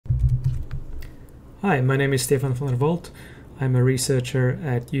Hi, my name is Stefan van der Walt. I'm a researcher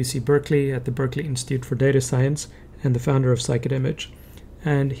at UC Berkeley at the Berkeley Institute for Data Science and the founder of scikit-image.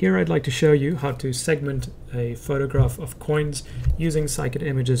 And here I'd like to show you how to segment a photograph of coins using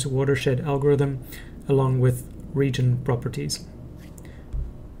scikit-image's watershed algorithm along with region properties.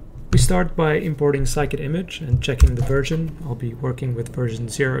 We start by importing scikit-image and checking the version. I'll be working with version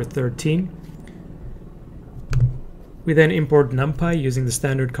 0.13. We then import NumPy using the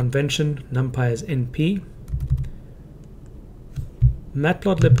standard convention, NumPy as NP.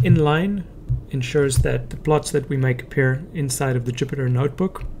 Matplotlib inline ensures that the plots that we make appear inside of the Jupyter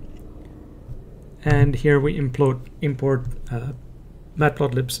notebook. And here we import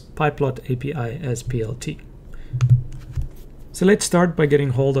Matplotlib's PyPlot API as PLT. So let's start by getting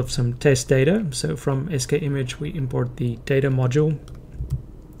hold of some test data. So from scikit-image we import the data module.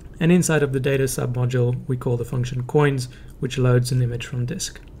 And inside of the data submodule, we call the function coins, which loads an image from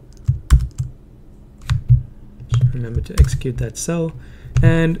disk. Just remember to execute that cell.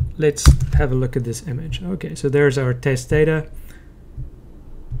 And let's have a look at this image. Okay, so there's our test data.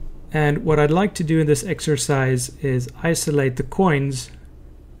 And what I'd like to do in this exercise is isolate the coins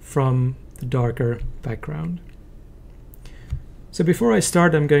from the darker background. So before I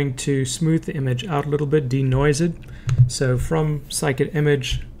start, I'm going to smooth the image out a little bit, denoise it. So from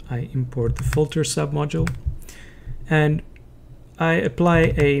scikit-image, I import the filter submodule and I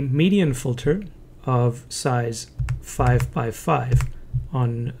apply a median filter of size 5 by 5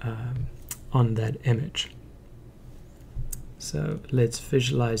 on that image. So let's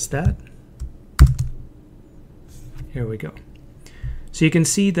visualize that. Here we go. So you can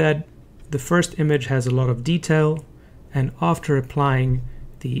see that the first image has a lot of detail, and after applying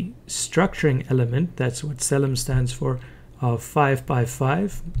the structuring element, that's what Selim stands for, of 5 by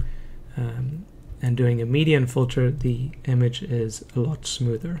 5 and doing a median filter, the image is a lot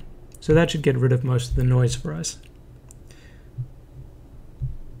smoother. So that should get rid of most of the noise for us.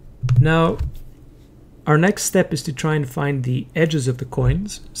 Now our next step is to try and find the edges of the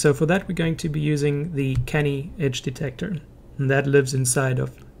coins. So for that we're going to be using the canny edge detector, and that lives inside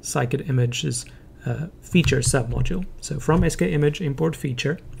of scikit-image's feature submodule. So from scikit-image import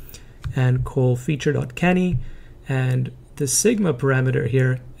feature and call feature.canny, and the sigma parameter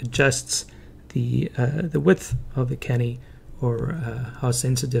here adjusts the width of the canny, or how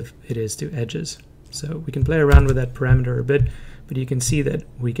sensitive it is to edges. So we can play around with that parameter a bit, but you can see that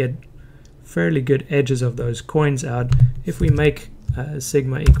we get fairly good edges of those coins out. If we make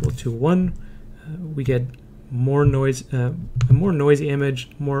sigma equal to 1, we get more noise, a more noisy image,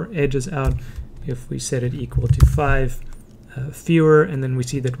 more edges out. If we set it equal to 5, fewer, and then we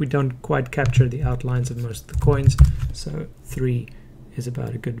see that we don't quite capture the outlines of most of the coins, so 3 is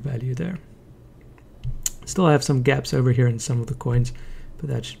about a good value there. Still have some gaps over here in some of the coins, but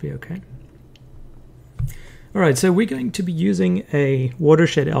that should be okay. Alright, so we're going to be using a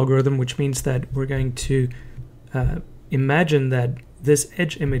watershed algorithm, which means that we're going to imagine that this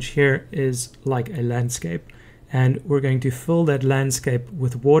edge image here is like a landscape, and we're going to fill that landscape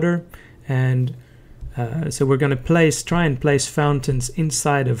with water. And so we're going to try and place fountains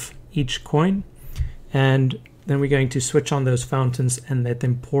inside of each coin, and then we're going to switch on those fountains and let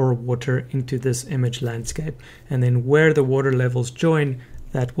them pour water into this image landscape. And then where the water levels join,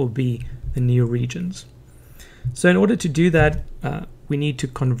 that will be the new regions. So in order to do that, we need to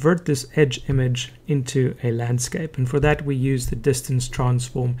convert this edge image into a landscape. And for that, we use the distance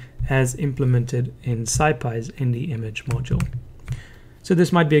transform as implemented in SciPy's in the image module. So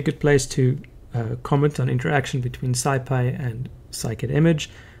this might be a good place to comment on interaction between SciPy and scikit-image.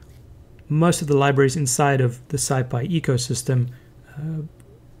 Most of the libraries inside of the SciPy ecosystem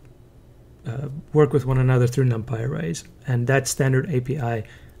work with one another through NumPy arrays, and that standard API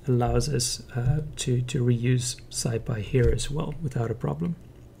allows us to reuse SciPy here as well without a problem.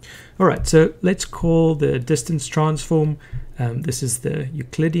 Alright, so let's call the distance transform. This is the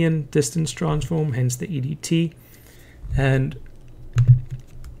Euclidean distance transform, hence the EDT, and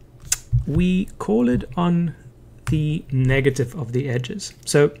we call it on the negative of the edges.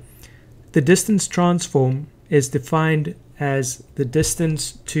 So the distance transform is defined as the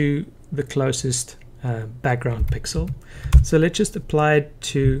distance to the closest background pixel. So let's just apply it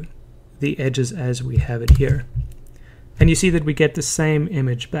to the edges as we have it here. And you see that we get the same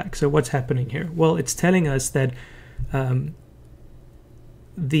image back. So what's happening here? Well, it's telling us that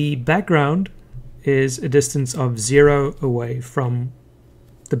the background is a distance of 0 away from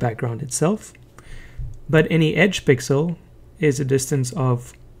the background itself, but any edge pixel is a distance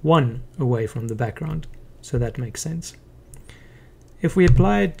of 1 away from the background, so that makes sense. If we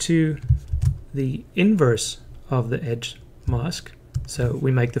apply it to the inverse of the edge mask, So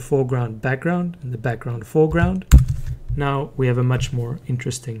we make the foreground background and the background foreground. Now we have a much more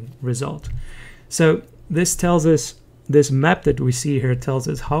interesting result. So this tells us, this map that we see here tells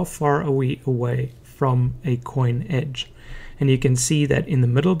us how far are we away from a coin edge. And you can see that in the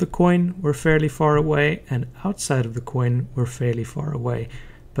middle of the coin we're fairly far away, and outside of the coin we're fairly far away.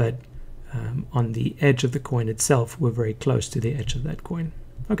 But on the edge of the coin itself, we're very close to the edge of that coin.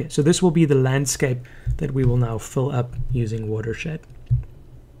 Okay, so this will be the landscape that we will now fill up using watershed.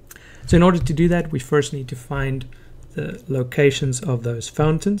 So in order to do that, we first need to find the locations of those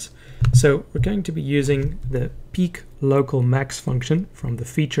fountains. So we're going to be using the peak local max function from the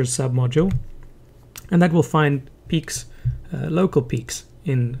feature submodule, and that will find peaks, local peaks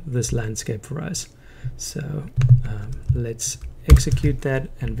in this landscape for us. So let's execute that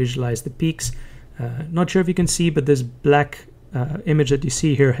and visualize the peaks. Not sure if you can see, but this black image that you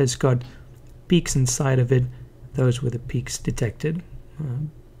see here has got peaks inside of it. Those were the peaks detected.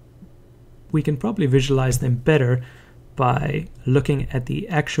 We can probably visualize them better by looking at the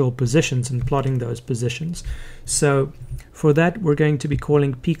actual positions and plotting those positions. So for that, we're going to be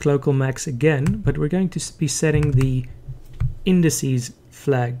calling peak local max again, but we're going to be setting the indices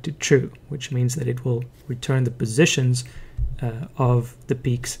flag to true, which means that it will return the positions of the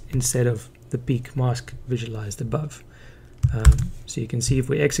peaks instead of the peak mask visualized above. So you can see if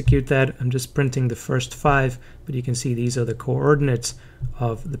we execute that, I'm just printing the first 5, but you can see these are the coordinates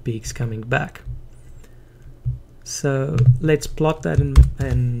of the peaks coming back. So let's plot that in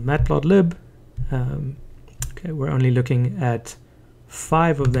matplotlib. Okay, we're only looking at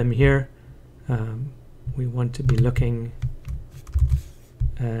 5 of them here. We want to be looking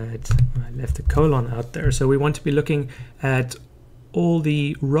at, I left a colon out there, so we want to be looking at all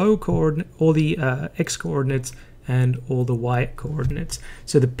the row coordinate, all the x coordinates and all the y coordinates.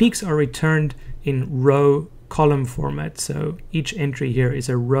 So the peaks are returned in row column format, so each entry here is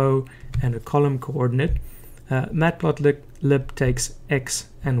a row and a column coordinate. Matplotlib takes x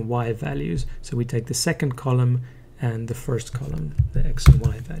and y values, so we take the second column and the first column, the x and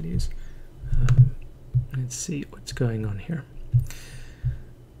y values. Let's see what's going on here.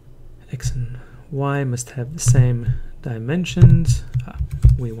 X and y must have the same dimensions.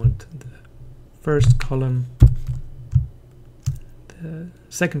 We want the first column, the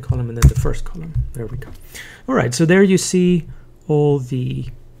second column, and then the first column. There we go. All right, so there you see all the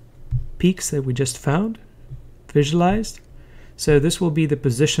peaks that we just found visualized. So this will be the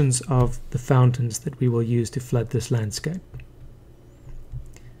positions of the fountains that we will use to flood this landscape.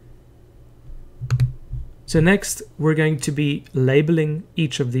 So next, we're going to be labeling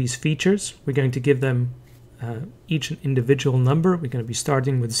each of these features. We're going to give them each an individual number. We're going to be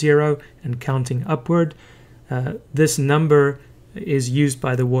starting with 0 and counting upward. This number is used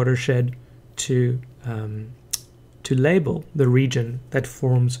by the watershed to label the region that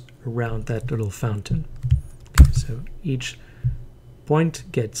forms around that little fountain. Okay, so each point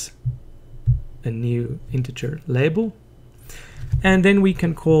gets a new integer label. And then we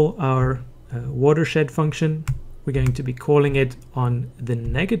can call our watershed function. We're going to be calling it on the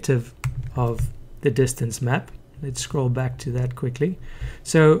negative of the distance map. Let's scroll back to that quickly.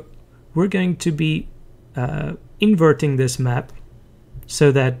 So we're going to be inverting this map so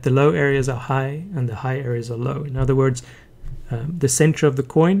that the low areas are high and the high areas are low. In other words, the center of the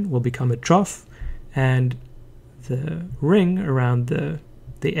coin will become a trough, and the ring around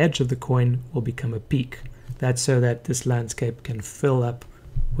the edge of the coin will become a peak. That's so that this landscape can fill up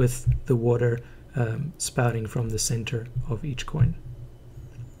with the water spouting from the center of each coin.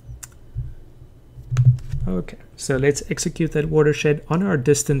 Okay, so let's execute that watershed on our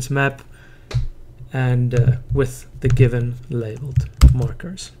distance map and with the given labeled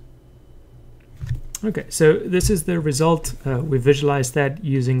markers. Okay, so this is the result. We visualized that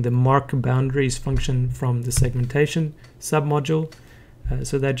using the mark boundaries function from the segmentation submodule.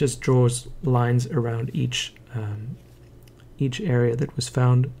 So that just draws lines around each area that was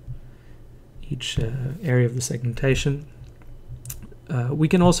found, each area of the segmentation. We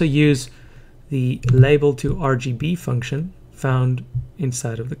can also use the label to RGB function found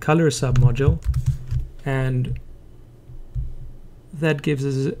inside of the color submodule, and that gives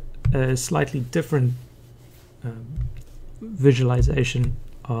us a slightly different visualization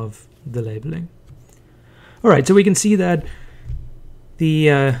of the labeling. All right, so we can see that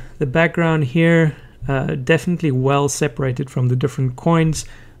the background here definitely well separated from the different coins.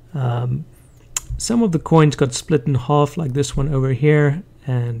 Some of the coins got split in half, like this one over here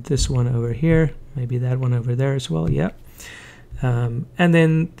and this one over here, maybe that one over there as well. Yeah. And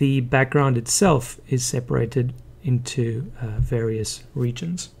then the background itself is separated into various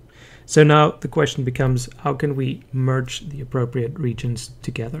regions. So now the question becomes, how can we merge the appropriate regions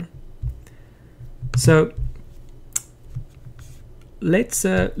together? So let's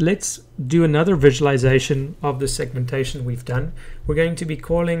do another visualization of the segmentation we've done. We're going to be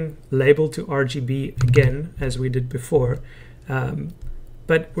calling label to RGB again, as we did before,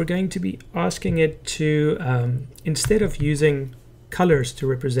 but we're going to be asking it to, instead of using colors to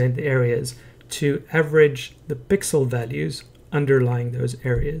represent the areas, to average the pixel values underlying those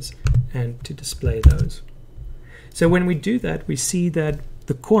areas and to display those. So when we do that, we see that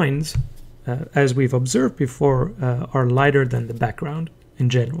the coins, as we've observed before, are lighter than the background in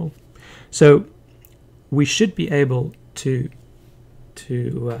general. So we should be able to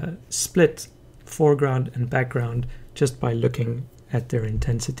split foreground and background just by looking at their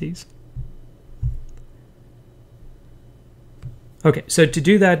intensities. Okay, so to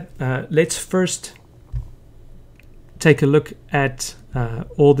do that, let's first take a look at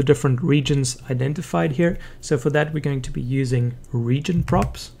all the different regions identified here. So for that, we're going to be using region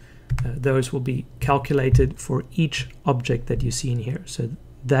props. Those will be calculated for each object that you see in here. So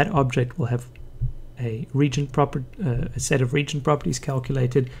that object will have a set of region properties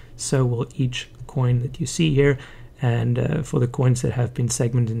calculated. So will each coin that you see here. And for the coins that have been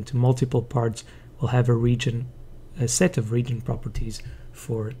segmented into multiple parts, we'll have a set of region properties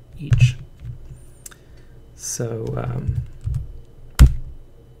for each. So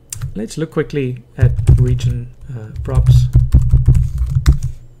let's look quickly at region props.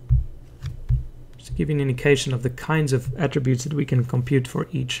 Just to give you an indication of the kinds of attributes that we can compute for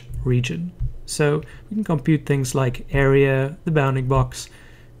each region. So we can compute things like area, the bounding box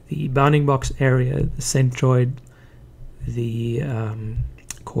area, the centroid, the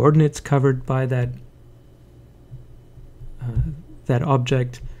coordinates covered by that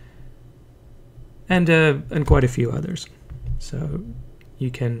object, and quite a few others. So you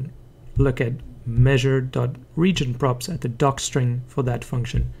can look at measure.regionprops at the docstring for that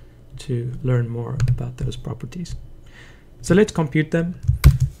function to learn more about those properties. So let's compute them,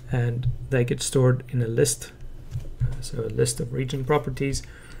 and they get stored in a list. So a list of region properties.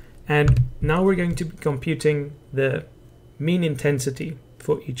 And now we're going to be computing the mean intensity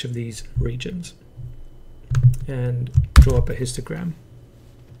for each of these regions, and draw up a histogram.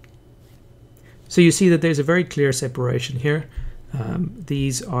 So you see that there's a very clear separation here.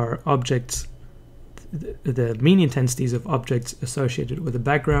 These are objects, the mean intensities of objects associated with a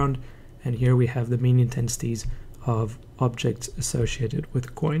background, and here we have the mean intensities of objects associated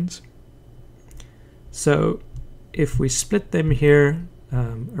with coins. So if we split them here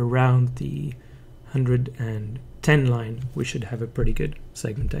around the 110 line, we should have a pretty good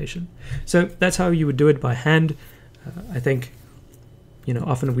segmentation. So that's how you would do it by hand. I think,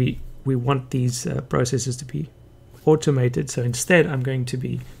 often we want these processes to be automated. So instead, I'm going to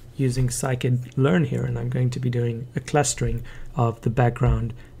be using scikit-learn here, and I'm going to be doing a clustering of the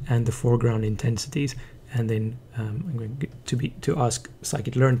background and the foreground intensities, and then I'm going to ask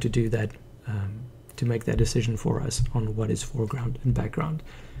scikit-learn to do that, to make that decision for us on what is foreground and background.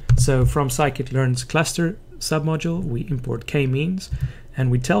 So from scikit-learn's cluster submodule, we import k-means,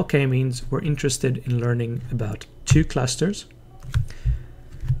 and we tell k-means we're interested in learning about two clusters.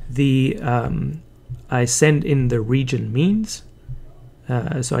 I send in the region means,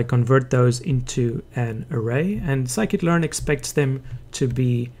 so I convert those into an array, and scikit-learn expects them to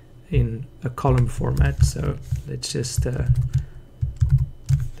be in a column format. So let's just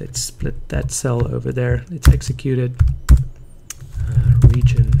let's split that cell over there. Let's execute it.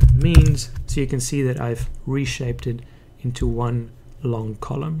 Region means. So you can see that I've reshaped it into one long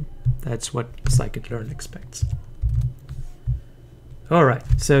column. That's what scikit-learn expects. All right,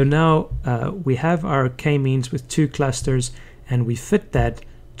 so now we have our k-means with two clusters, and we fit that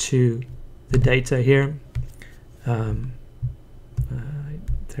to the data here. I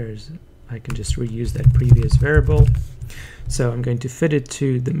can just reuse that previous variable. So I'm going to fit it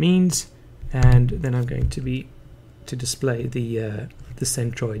to the means, and then I'm going to display the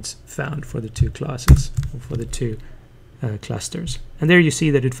centroids found for the two classes, or for the two clusters. And there you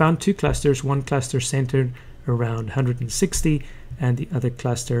see that it found two clusters, one cluster centered around 160, and the other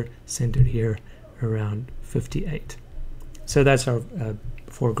cluster centered here around 58. So that's our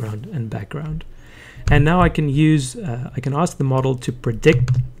foreground and background. And now I can ask the model to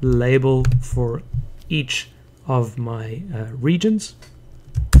predict the label for each of my regions,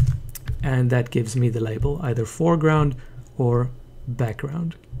 and that gives me the label either foreground or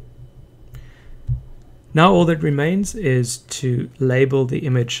background. Now all that remains is to label the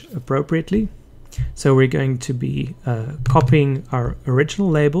image appropriately. So we're going to be copying our original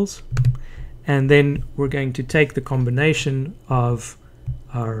labels, and then we're going to take the combination of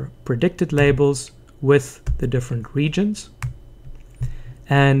our predicted labels with the different regions.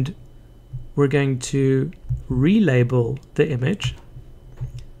 And we're going to relabel the image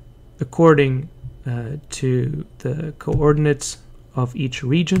according to the coordinates of each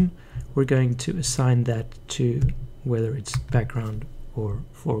region. We're going to assign that to whether it's background or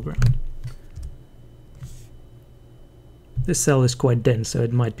foreground. This cell is quite dense, so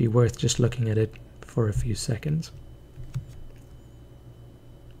it might be worth just looking at it for a few seconds.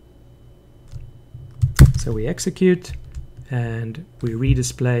 So we execute and we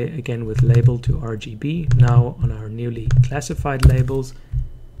redisplay again with label to RGB, now on our newly classified labels.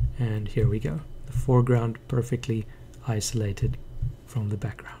 And here we go, the foreground perfectly isolated from the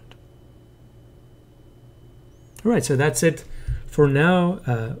background. All right, so that's it for now.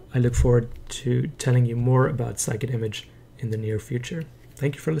 I look forward to telling you more about scikit-image in the near future.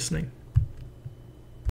 Thank you for listening.